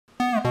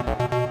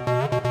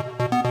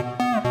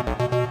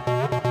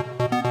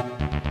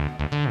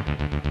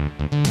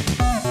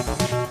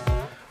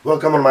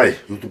welcome on my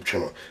YouTube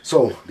channel.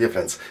 So, dear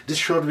friends, this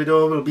short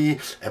video will be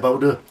about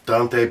the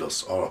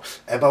turntables or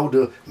about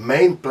the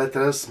main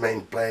platters,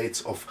 main plates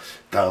of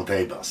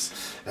turntables.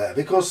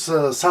 Because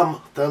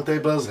some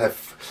turntables have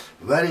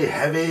very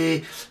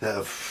heavy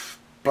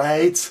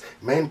plates,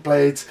 main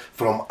plates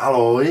from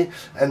alloy,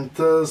 and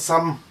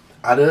some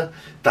other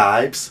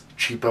types,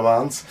 cheaper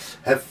ones,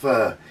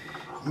 have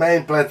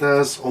main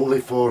platters only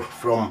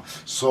from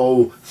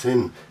so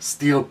thin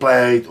steel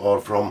plate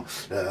or from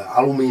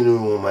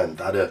aluminum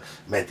and other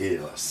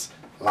materials,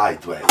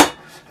 lightweight.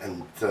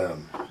 And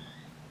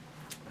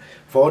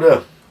for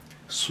the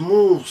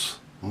smooth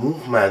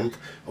movement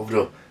of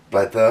the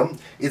platter,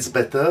 it's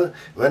better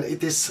when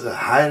it is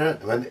higher,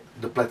 when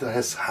the platter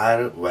has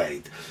higher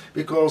weight,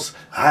 because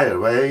higher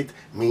weight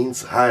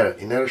means higher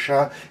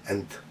inertia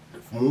and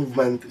the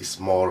movement is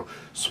more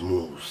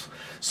smooth.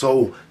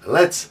 So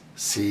let's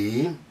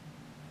see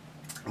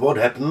what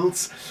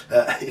happens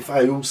if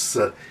I use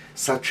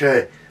such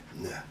a,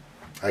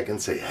 I can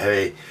say,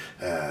 heavy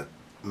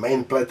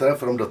main platter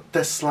from the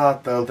Tesla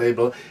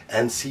turntable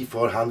NC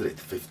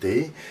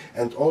 450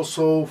 and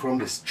also from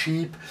this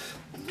cheap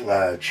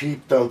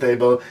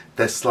turntable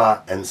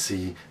Tesla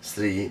NC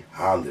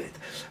 300.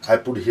 I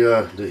put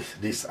here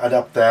these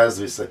adapters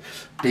with a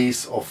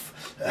piece of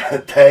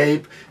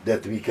tape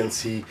that we can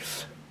see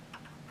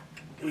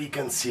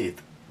it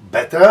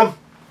better,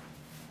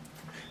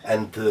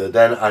 and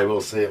then I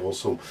will say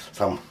also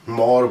some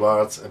more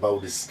words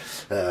about these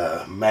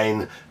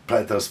main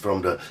platters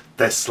from the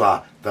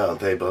Tesla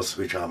turntables,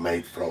 which are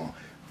made from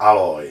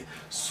alloy.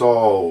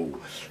 So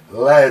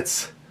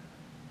let's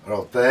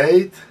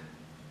rotate.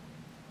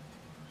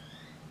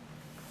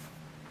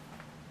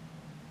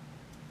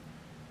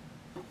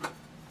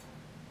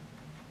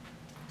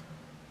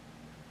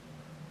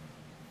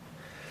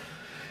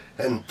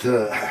 And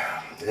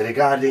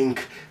regarding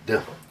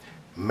the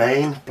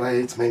main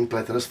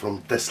platters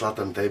from Tesla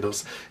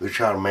turntables, which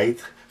are made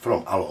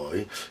from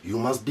alloy, you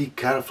must be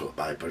careful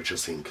by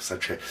purchasing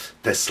such a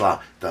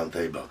Tesla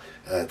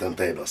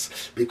turntables,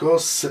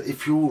 because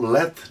if you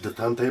let the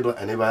turntable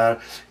anywhere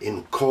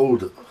in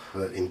cold,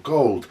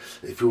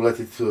 if you let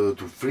it to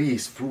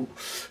freeze,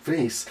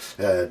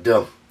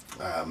 the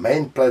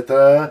main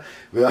platter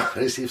will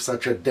receive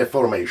such a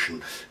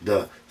deformation.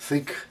 The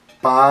thick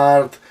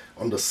part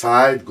on the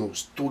side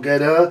goes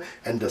together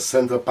and the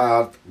center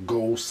part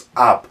goes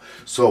up.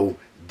 So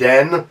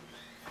then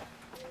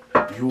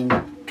you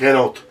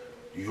cannot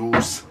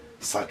use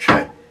such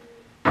a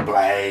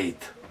blade.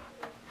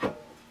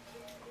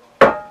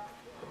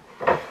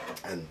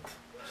 And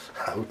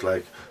I would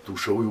like to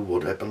show you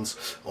what happens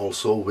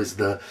also with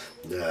the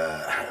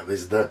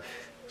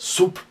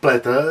sub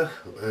platter,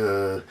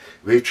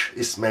 which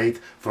is made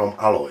from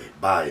alloy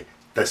by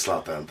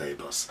Tesla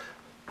turntables.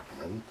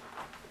 And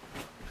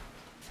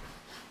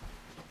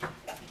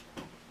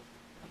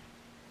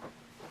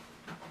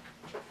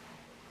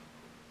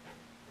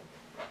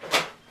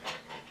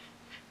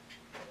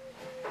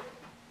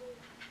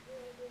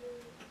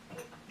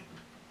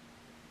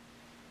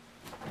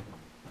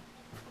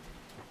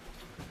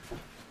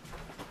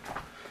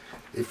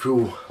if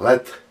you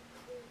let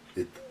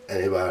it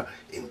anywhere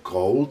in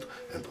cold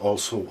and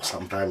also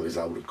sometimes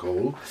without the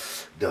cold,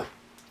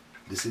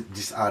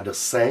 these are the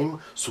same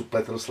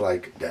subplatters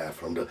like there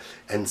from the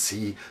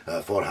NC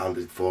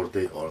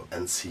 440 or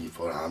NC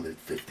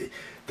 450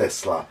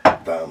 Tesla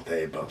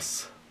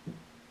turntables.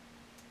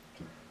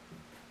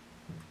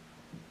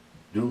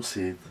 Do you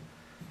see it?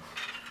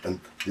 And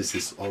this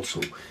is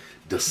also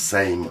the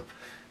same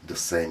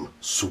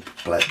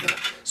subplatter.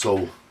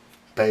 So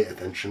pay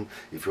attention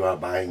if you are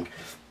buying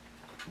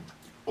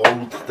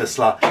old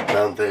Tesla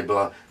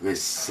turntable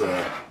with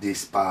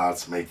these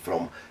parts made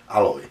from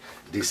alloy.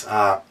 These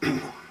are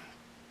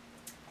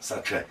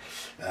such a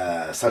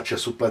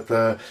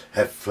subplatter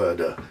have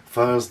the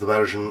first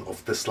version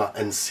of Tesla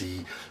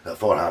NC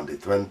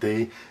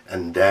 420,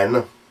 and then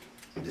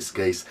in this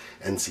case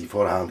NC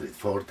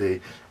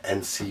 440,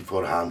 NC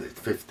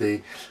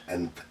 450,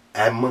 and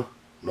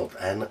not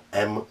N,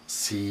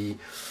 MC,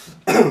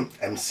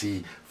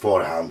 MC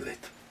 400.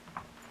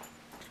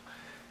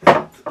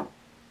 And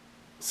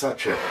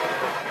such a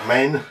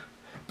main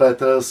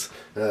platters,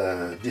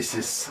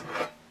 this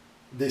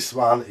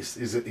one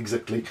is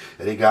exactly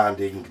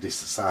regarding this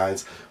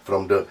size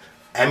from the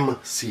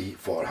MC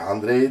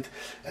 400,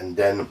 and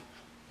then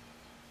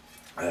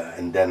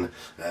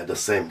the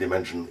same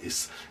dimension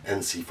is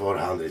NC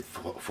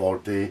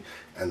 440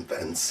 and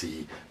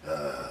NC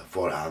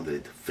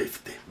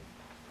 450.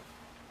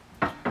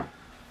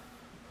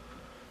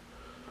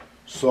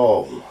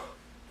 So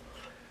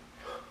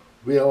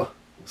we'll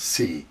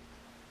see.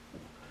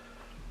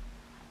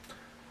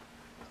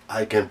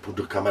 I can put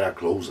the camera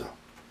closer.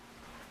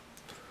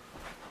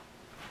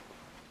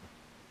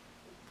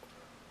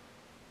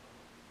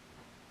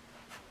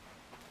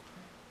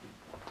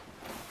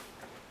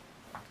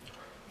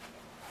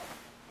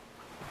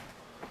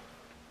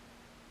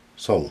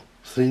 So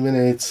 3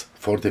 minutes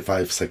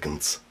 45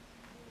 seconds.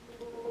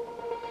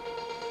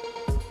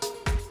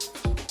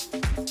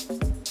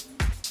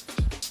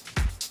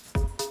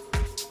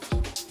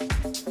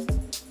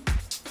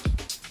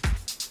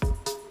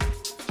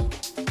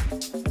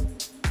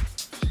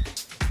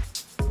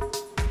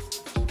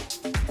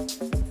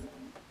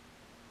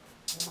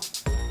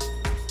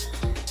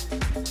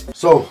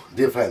 So,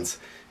 dear friends,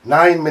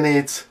 9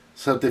 minutes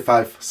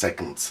 35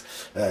 seconds.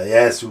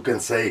 Yes, you can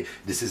say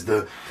this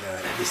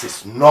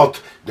is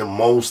not the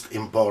most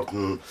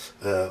important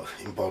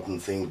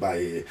thing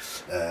by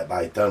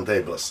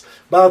turntables,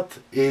 but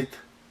it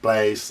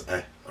plays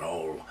a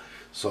role.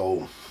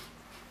 So,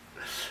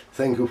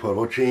 thank you for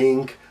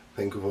watching.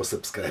 Thank you for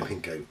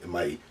subscribing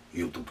my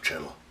YouTube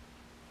channel.